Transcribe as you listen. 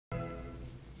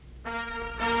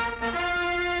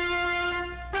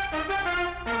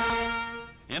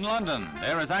In London,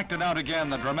 there is acted out again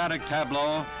the dramatic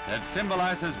tableau that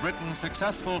symbolizes Britain's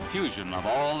successful fusion of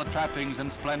all the trappings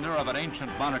and splendor of an ancient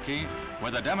monarchy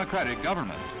with a democratic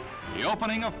government. The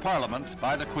opening of Parliament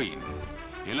by the Queen.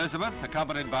 Elizabeth,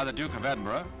 accompanied by the Duke of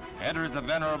Edinburgh, enters the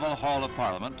venerable Hall of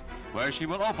Parliament, where she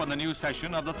will open the new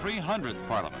session of the 300th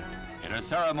Parliament, in a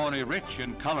ceremony rich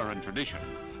in color and tradition,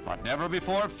 but never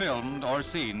before filmed or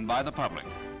seen by the public.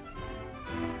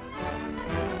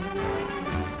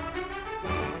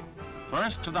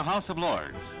 First to the House of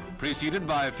Lords, preceded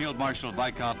by Field Marshal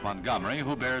Viscount Montgomery,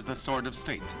 who bears the sword of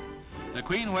state. The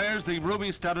Queen wears the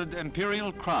ruby-studded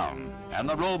imperial crown and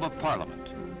the robe of Parliament,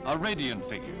 a radiant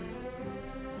figure.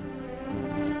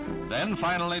 Then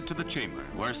finally to the chamber,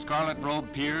 where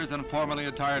scarlet-robed peers and formally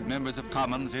attired members of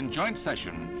Commons in joint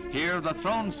session hear the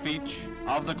throne speech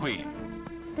of the Queen.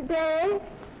 Today,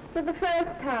 for the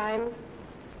first time,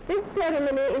 this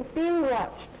ceremony is being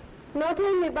watched not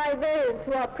only by those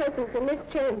who are present in this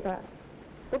chamber,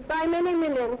 but by many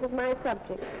millions of my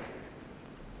subjects.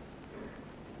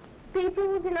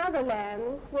 Peoples in other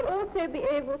lands will also be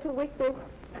able to witness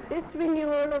this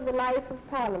renewal of the life of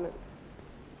Parliament.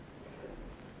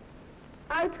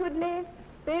 Outwardly,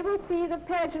 they will see the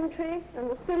pageantry and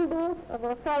the symbols of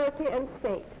authority and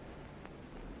state.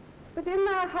 But in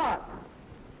their hearts,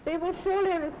 they will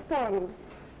surely respond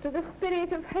to the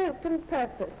spirit of hope and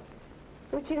purpose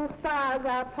which inspires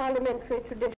our parliamentary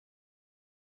tradition.